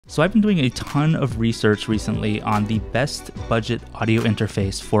So I've been doing a ton of research recently on the best budget audio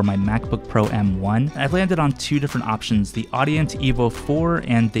interface for my MacBook Pro M1. I've landed on two different options, the Audient EVO 4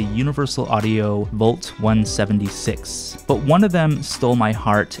 and the Universal Audio Volt 176. But one of them stole my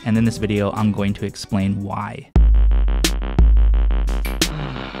heart, and in this video I'm going to explain why.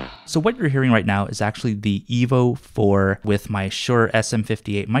 So what you're hearing right now is actually the EVO 4 with my Shure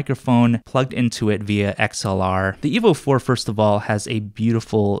SM58 microphone plugged into it via XLR. The EVO 4, first of all, has a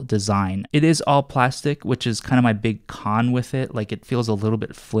beautiful design. It is all plastic, which is kind of my big con with it. Like, it feels a little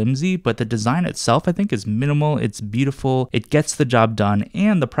bit flimsy, but the design itself I think is minimal. It's beautiful. It gets the job done,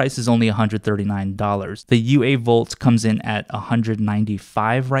 and the price is only $139. The UA Volt comes in at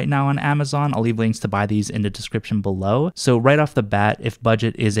 $195 right now on Amazon. I'll leave links to buy these in the description below. So right off the bat, if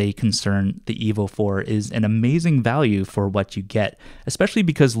budget is a concern, the EVO 4 is an amazing value for what you get, especially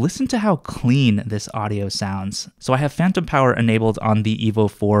because listen to how clean this audio sounds. So I have phantom power enabled on the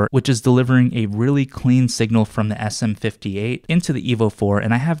EVO 4, which is delivering a really clean signal from the SM58 into the EVO 4,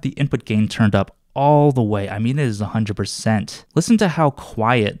 and I have the input gain turned up all the way. I mean, it is 100%. Listen to how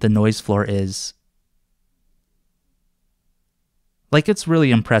quiet the noise floor is. Like, it's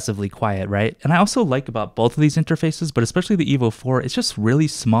really impressively quiet, right? And I also like about both of these interfaces, but especially the EVO 4, it's just really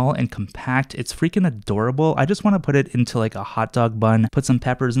small and compact. It's freaking adorable. I just want to put it into like a hot dog bun, put some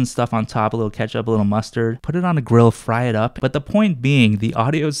peppers and stuff on top, a little ketchup, a little mustard, put it on a grill, fry it up. But the point being, the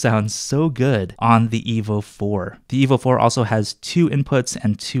audio sounds so good on the EVO 4. The EVO 4 also has 2 inputs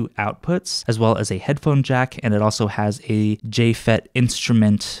and 2 outputs, as well as a headphone jack, and it also has a JFET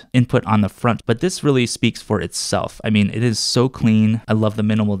instrument input on the front. But this really speaks for itself. I mean, it is so clean. I love the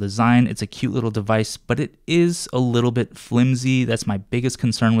minimal design. It's a cute little device, but it is a little bit flimsy. That's my biggest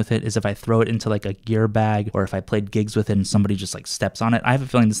concern with it, is if I throw it into like a gear bag, or if I played gigs with it and somebody just like steps on it, I have a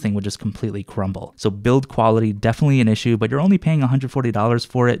feeling this thing would just completely crumble. So build quality, definitely an issue, but you're only paying $140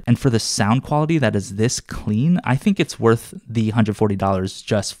 for it. And for the sound quality that is this clean, I think it's worth the $140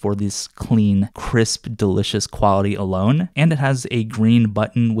 just for this clean, crisp, delicious quality alone. And it has a green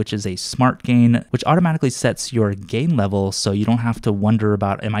button, which is a smart gain, which automatically sets your gain level, so you don't have to wonder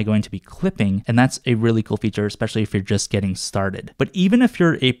about, am I going to be clipping? And that's a really cool feature, especially if you're just getting started. But even if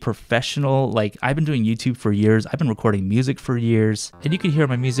you're a professional, like I've been doing YouTube for years, I've been recording music for years, and you can hear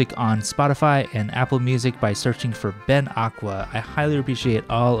my music on Spotify and Apple Music by searching for Ben Aqua. I highly appreciate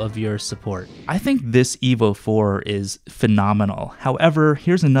all of your support. I think this EVO 4 is phenomenal. However,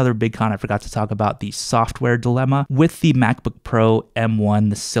 here's another big con I forgot to talk about, the software dilemma. With the MacBook Pro M1,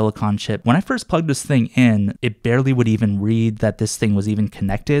 the silicon chip, when I first plugged this thing in, it barely would even read that this thing was even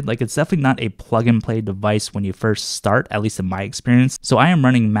connected. Like, it's definitely not a plug and play device when you first start, at least in my experience. So I am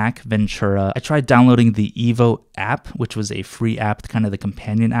running Mac Ventura. I tried downloading the EVO app, which was a free app, kind of the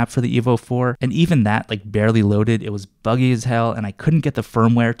companion app for the EVO 4, and even that like barely loaded. It was buggy as hell, and I couldn't get the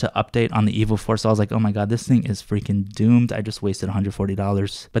firmware to update on the EVO 4, so I was like, oh my god, this thing is freaking doomed. I just wasted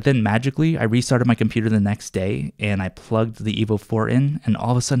 $140. But then magically, I restarted my computer the next day, and I plugged the EVO 4 in, and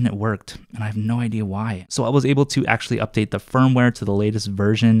all of a sudden it worked, and I have no idea why. So I was able to actually update the firmware to the latest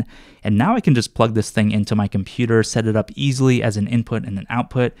version, and now I can just plug this thing into my computer, set it up easily as an input and an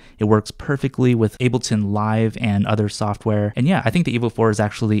output. It works perfectly with Ableton Live and other software. And yeah, I think the EVO 4 is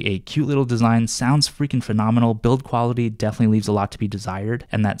actually a cute little design, sounds freaking phenomenal. Build quality definitely leaves a lot to be desired.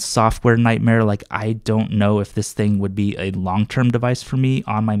 And that software nightmare, like, I don't know if this thing would be a long-term device for me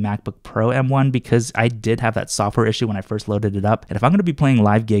on my MacBook Pro M1, because I did have that software issue when I first loaded it up. And if I'm going to be playing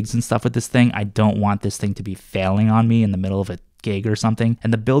live gigs and stuff with this thing, I don't want this thing to be failing on me in the middle of a gig or something.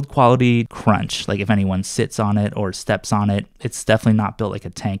 And the build quality crunch, like if anyone sits on it or steps on it, it's definitely not built like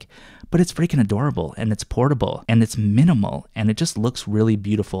a tank, but it's freaking adorable, and it's portable, and it's minimal, and it just looks really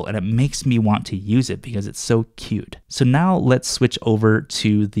beautiful, and it makes me want to use it because it's so cute. So now let's switch over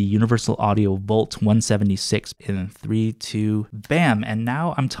to the Universal Audio Volt 176 in 3, 2, bam. And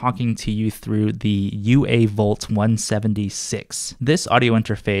now I'm talking to you through the UA Volt 176. This audio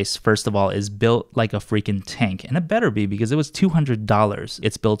interface, first of all, is built like a freaking tank, and it better be, because it was $200.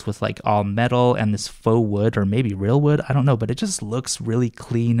 It's built with like all metal and this faux wood, or maybe real wood, I don't know, but it just looks really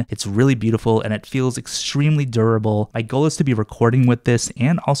clean. It's really beautiful, and it feels extremely durable. My goal is to be recording with this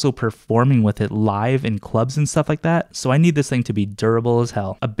and also performing with it live in clubs and stuff like that, so I need this thing to be durable as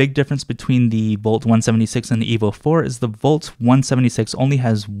hell. A big difference between the Volt 176 and the EVO 4 is the Volt 176 only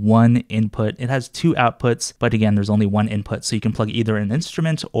has one input. It has 2 outputs, but again, there's only one input, so you can plug either an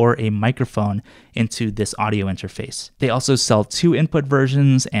instrument or a microphone into this audio interface. They also sell sell 2 input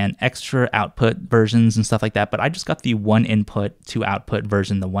versions and extra output versions and stuff like that, but I just got the 1 input, 2 output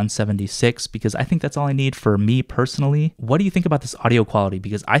version, the 176, because I think that's all I need for me personally. What do you think about this audio quality?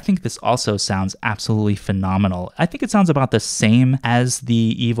 Because I think this also sounds absolutely phenomenal. I think it sounds about the same as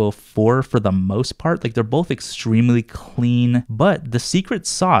the EVO 4 for the most part. Like, they're both extremely clean, but the secret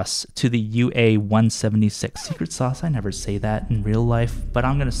sauce to the UA176, secret sauce, I never say that in real life, but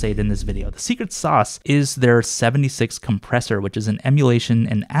I'm gonna say it in this video. The secret sauce is their 76 compressor, which is an emulation,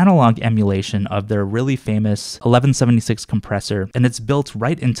 an analog emulation of their really famous 1176 compressor, and it's built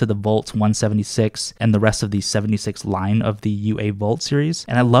right into the Volt 176 and the rest of the 76 line of the UA Volt series.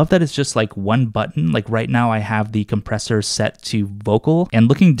 And I love that it's just like one button. Like right now I have the compressor set to vocal, and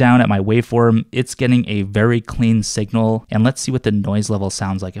looking down at my waveform, it's getting a very clean signal. And let's see what the noise level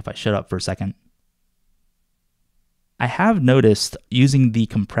sounds like if I shut up for a second. I have noticed using the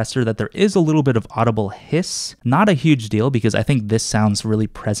compressor that there is a little bit of audible hiss. Not a huge deal because I think this sounds really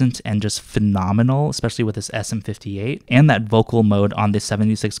present and just phenomenal, especially with this SM58 and that vocal mode on the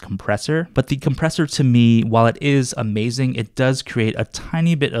 76 compressor. But the compressor to me, while it is amazing, it does create a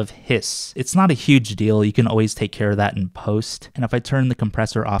tiny bit of hiss. It's not a huge deal. You can always take care of that in post. And if I turn the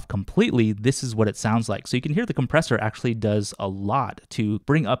compressor off completely, this is what it sounds like. So you can hear the compressor actually does a lot to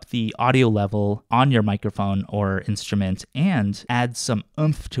bring up the audio level on your microphone or instrument and add some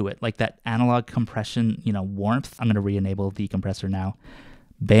oomph to it, like that analog compression, warmth. I'm going to re-enable the compressor now.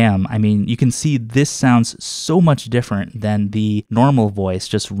 Bam. I mean, you can see this sounds so much different than the normal voice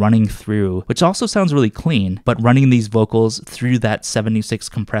just running through, which also sounds really clean, but running these vocals through that 76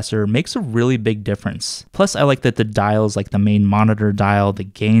 compressor makes a really big difference. Plus, I like that the dials, like the main monitor dial, the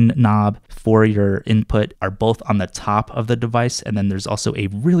gain knob for your input, are both on the top of the device. And then there's also a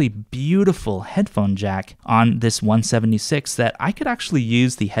really beautiful headphone jack on this 176 that I could actually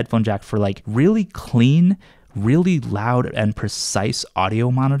use the headphone jack for like really clean, really loud and precise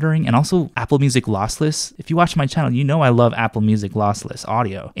audio monitoring, and also Apple Music lossless. If you watch my channel, you know I love Apple Music lossless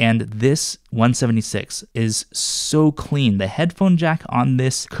audio, and this 176 is so clean. The headphone jack on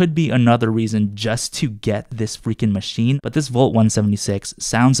this could be another reason just to get this freaking machine, but this Volt 176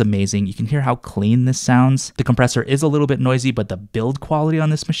 sounds amazing. You can hear how clean this sounds. The compressor is a little bit noisy, but the build quality on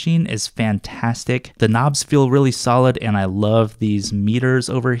this machine is fantastic. The knobs feel really solid, and I love these meters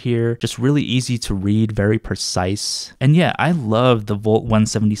over here. Just really easy to read, very precise. And yeah, I love the Volt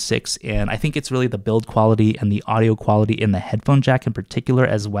 176, and I think it's really the build quality and the audio quality in the headphone jack in particular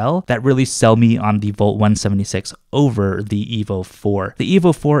as well that really sell me on the Volt 176 over the EVO 4. The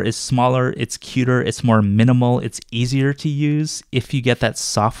EVO 4 is smaller, it's cuter, it's more minimal, it's easier to use if you get that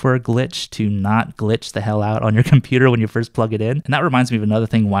software glitch to not glitch the hell out on your computer when you first plug it in. And that reminds me of another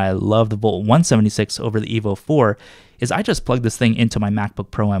thing why I love the Volt 176 over the EVO 4 is I just plugged this thing into my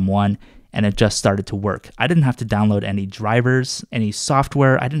MacBook Pro M1 and it just started to work. I didn't have to download any drivers, any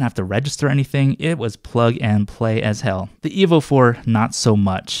software. I didn't have to register anything. It was plug and play as hell. The EVO 4, not so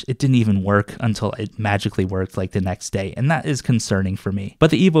much. It didn't even work until it magically worked like the next day, and that is concerning for me.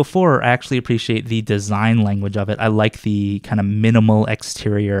 But the EVO 4, I actually appreciate the design language of it. I like the kind of minimal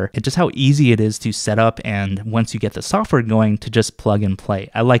exterior and just how easy it is to set up, and once you get the software going, to just plug and play.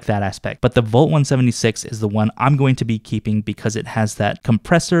 I like that aspect. But the Volt 176 is the one I'm going to be keeping because it has that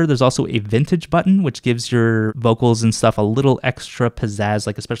compressor. There's also a vintage button, which gives your vocals and stuff a little extra pizzazz,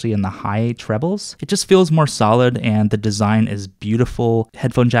 like especially in the high trebles. It just feels more solid, and the design is beautiful.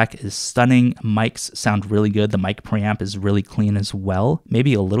 Headphone jack is stunning. Mics sound really good. The mic preamp is really clean as well.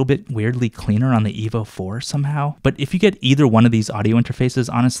 Maybe a little bit weirdly cleaner on the EVO 4 somehow. But if you get either one of these audio interfaces,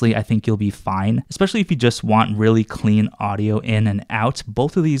 honestly, I think you'll be fine, especially if you just want really clean audio in and out.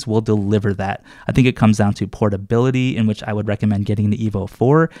 Both of these will deliver that. I think it comes down to portability, in which I would recommend getting the EVO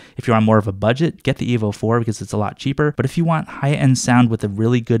 4. If you're on more of a budget, get the EVO 4 because it's a lot cheaper. But if you want high-end sound with a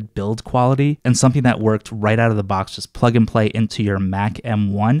really good build quality and something that worked right out of the box, just plug and play into your Mac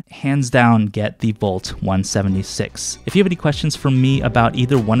M1, hands down, get the Volt 176. If you have any questions for me about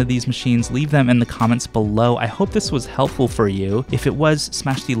either one of these machines, leave them in the comments below. I hope this was helpful for you. If it was,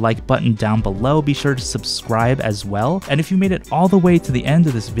 smash the like button down below. Be sure to subscribe as well. And if you made it all the way to the end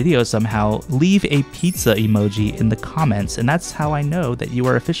of this video somehow, leave a pizza emoji in the comments, and that's how I know that you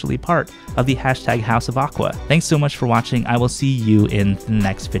are officially part of the hashtag House of Aqua. Thanks so much for watching. I will see you in the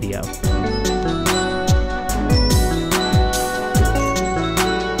next video.